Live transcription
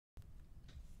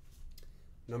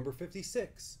Number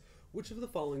 56. Which of the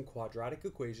following quadratic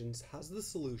equations has the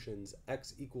solutions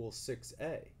x equals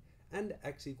 6a and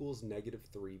x equals negative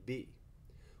 3b?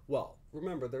 Well,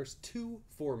 remember there's two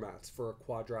formats for a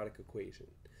quadratic equation.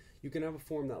 You can have a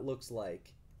form that looks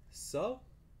like so,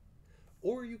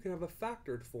 or you can have a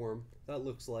factored form that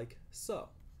looks like so,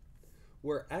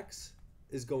 where x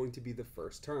is going to be the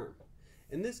first term.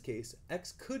 In this case,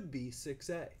 x could be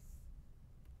 6a.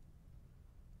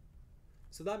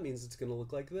 So that means it's going to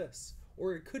look like this.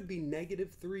 Or it could be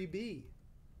negative 3b.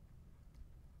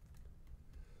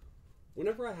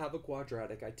 Whenever I have a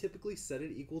quadratic, I typically set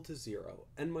it equal to 0,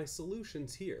 and my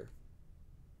solutions here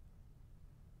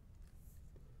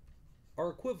are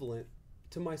equivalent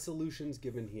to my solutions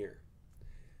given here.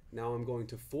 Now I'm going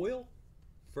to FOIL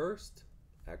first,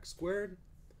 x squared,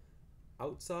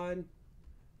 outside,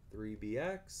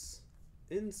 3bx,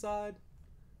 inside,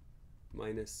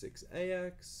 minus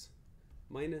 6ax,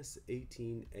 minus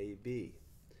 18ab.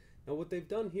 Now what they've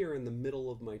done here in the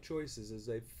middle of my choices is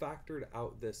they've factored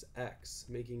out this x,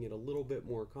 making it a little bit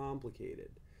more complicated.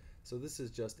 So this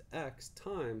is just x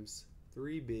times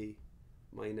 3b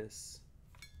minus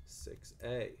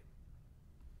 6a.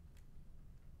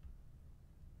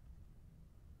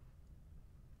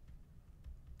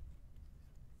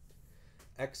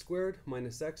 X squared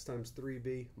minus x times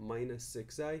 3b minus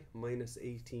 6a minus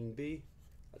 18b.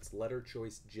 That's letter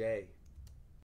choice J.